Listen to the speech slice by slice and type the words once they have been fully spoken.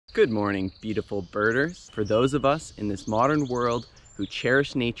Good morning, beautiful birders. For those of us in this modern world who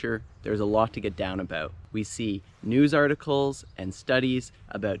cherish nature, there's a lot to get down about. We see news articles and studies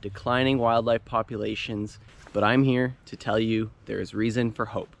about declining wildlife populations, but I'm here to tell you there is reason for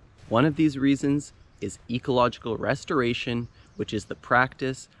hope. One of these reasons is ecological restoration, which is the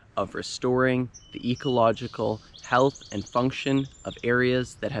practice of restoring the ecological health and function of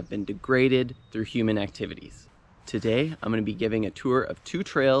areas that have been degraded through human activities. Today, I'm going to be giving a tour of two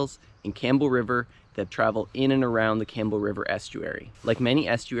trails in Campbell River that travel in and around the Campbell River Estuary. Like many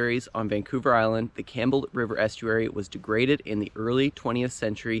estuaries on Vancouver Island, the Campbell River Estuary was degraded in the early 20th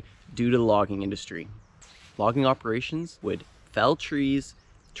century due to the logging industry. Logging operations would fell trees,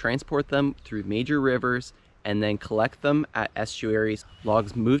 transport them through major rivers, and then collect them at estuaries.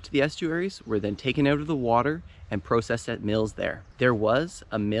 Logs moved to the estuaries were then taken out of the water and processed at mills there. There was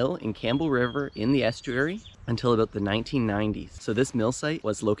a mill in Campbell River in the estuary until about the 1990s. So this mill site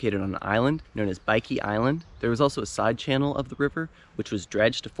was located on an island known as Baikie Island. There was also a side channel of the river which was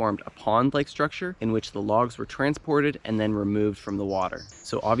dredged to form a pond-like structure in which the logs were transported and then removed from the water.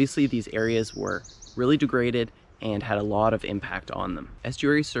 So obviously these areas were really degraded and had a lot of impact on them.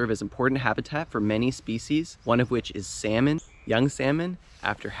 Estuaries serve as important habitat for many species, one of which is salmon. Young salmon,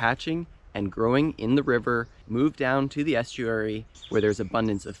 after hatching and growing in the river, move down to the estuary where there's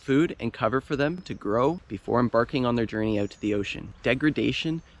abundance of food and cover for them to grow before embarking on their journey out to the ocean.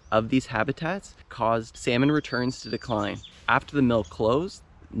 Degradation of these habitats caused salmon returns to decline. After the mill closed,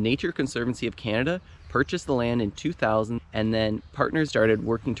 Nature Conservancy of Canada purchased the land in 2000, and then partners started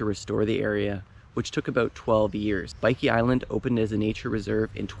working to restore the area, which took about 12 years. Baikie Island opened as a nature reserve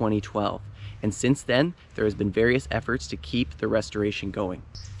in 2012, and since then there has been various efforts to keep the restoration going.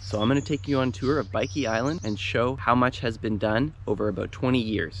 So I'm going to take you on a tour of Baikie Island and show how much has been done over about 20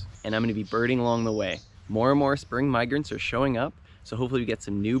 years, and I'm going to be birding along the way. More and more spring migrants are showing up, so hopefully we get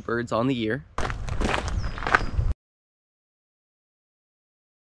some new birds on the year.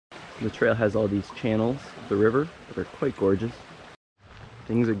 The trail has all these channels of the river that are quite gorgeous.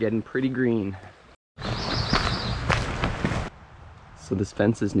 Things are getting pretty green. So this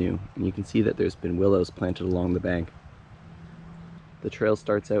fence is new, and you can see that there's been willows planted along the bank. The trail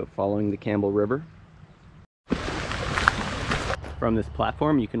starts out following the Campbell River. From this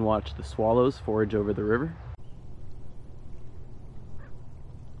platform you can watch the swallows forage over the river.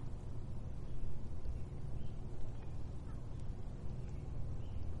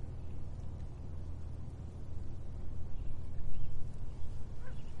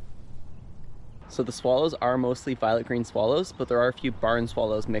 So the swallows are mostly violet green swallows, but there are a few barn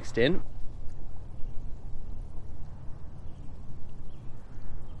swallows mixed in.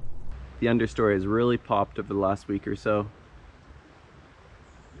 The understory has really popped over the last week or so.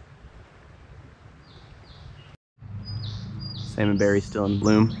 Salmonberry's still in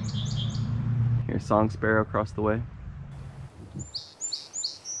bloom. Here's song sparrow across the way.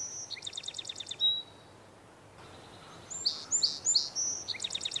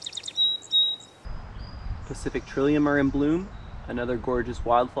 Pacific trillium are in bloom, another gorgeous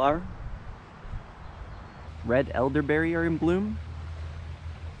wildflower. Red elderberry are in bloom.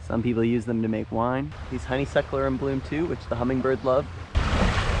 Some people use them to make wine. These honeysuckle are in bloom too, which the hummingbird love.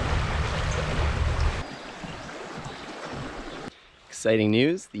 Exciting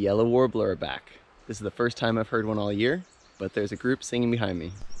news, the yellow warbler are back. This is the first time I've heard one all year, but there's a group singing behind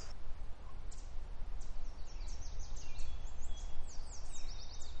me.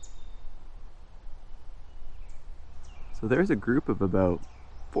 So there's a group of about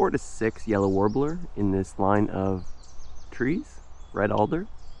 4 to 6 yellow warbler in this line of trees, red alder.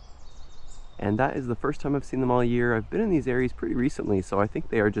 And that is the first time I've seen them all year. I've been in these areas pretty recently, so I think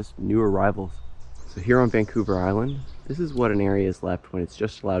they are just new arrivals. So here on Vancouver Island, this is what an area is left when it's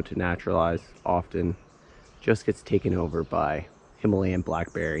just allowed to naturalize. Often just gets taken over by Himalayan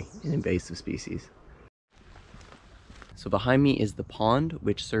blackberry, an invasive species. So behind me is the pond,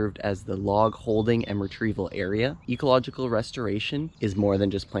 which served as the log holding and retrieval area. Ecological restoration is more than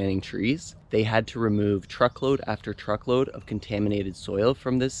just planting trees. They had to remove truckload after truckload of contaminated soil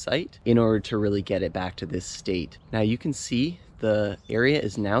from this site in order to really get it back to this state. Now you can see the area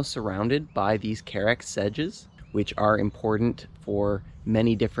is now surrounded by these carex sedges, which are important for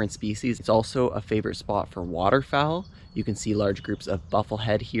many different species. It's also a favorite spot for waterfowl. You can see large groups of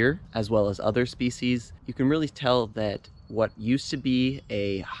bufflehead here, as well as other species. You can really tell that what used to be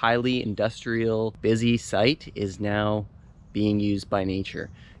a highly industrial, busy site is now being used by nature.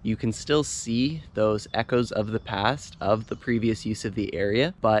 You can still see those echoes of the past, of the previous use of the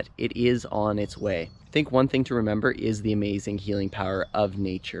area, but it is on its way. I think one thing to remember is the amazing healing power of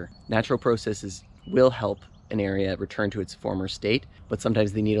nature. Natural processes will help an area return to its former state, but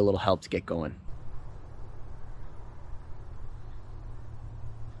sometimes they need a little help to get going.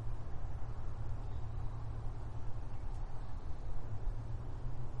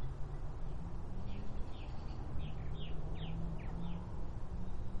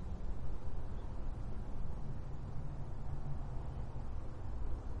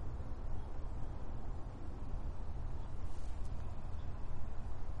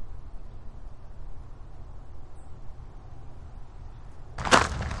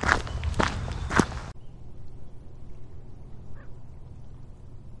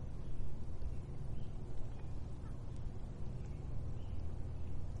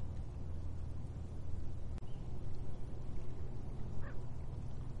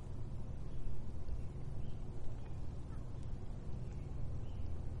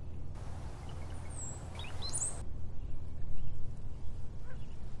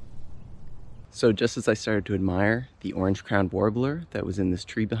 So just as I started to admire the orange-crowned warbler that was in this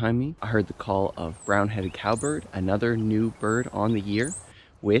tree behind me, I heard the call of brown-headed cowbird, another new bird on the year,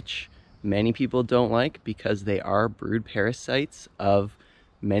 which many people don't like because they are brood parasites of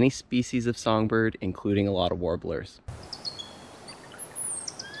many species of songbird, including a lot of warblers.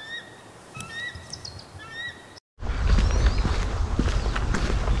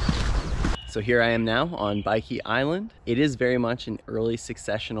 So here I am now on Baikie Island. It is very much an early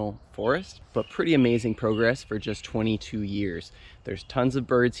successional forest, but pretty amazing progress for just 22 years. There's tons of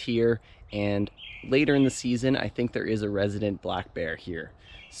birds here, and later in the season, I think there is a resident black bear here.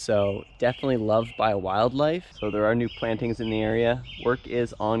 So definitely loved by wildlife. So there are new plantings in the area. Work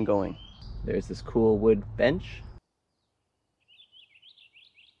is ongoing. There's this cool wood bench.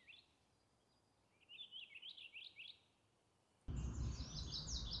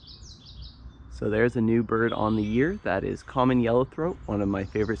 So there's a new bird on the year. That is common yellowthroat, one of my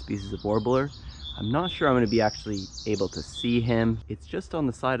favorite species of warbler. I'm not sure I'm going to be actually able to see him. It's just on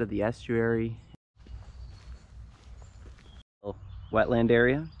the side of the estuary. Wetland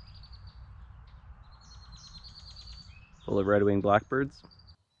area full of red-winged blackbirds.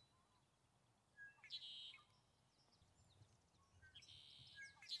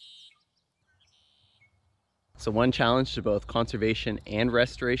 So one challenge to both conservation and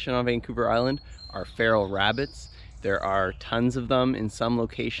restoration on Vancouver Island are feral rabbits. There are tons of them in some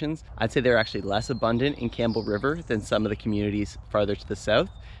locations. I'd say they're actually less abundant in Campbell River than some of the communities farther to the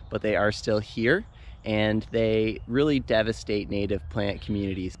south, but they are still here and they really devastate native plant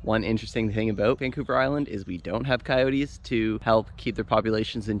communities. One interesting thing about Vancouver Island is we don't have coyotes to help keep their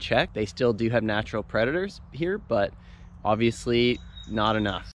populations in check. They still do have natural predators here, but obviously not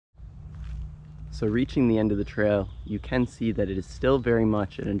enough. So reaching the end of the trail, you can see that it is still very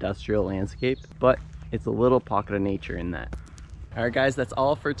much an industrial landscape, but it's a little pocket of nature in that. All right guys, that's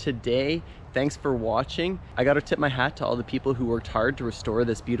all for today. Thanks for watching. I gotta tip my hat to all the people who worked hard to restore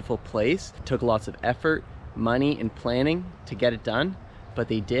this beautiful place. It took lots of effort, money, and planning to get it done, but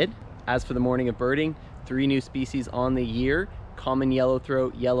they did. As for the morning of birding, 3 new species on the year: common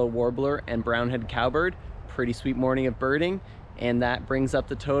yellowthroat, yellow warbler, and brown-headed cowbird. Pretty sweet morning of birding. And that brings up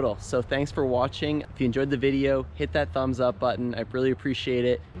the total. So thanks for watching. If you enjoyed the video, hit that thumbs up button. I really appreciate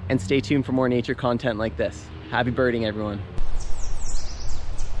it. And stay tuned for more nature content like this. Happy birding, everyone.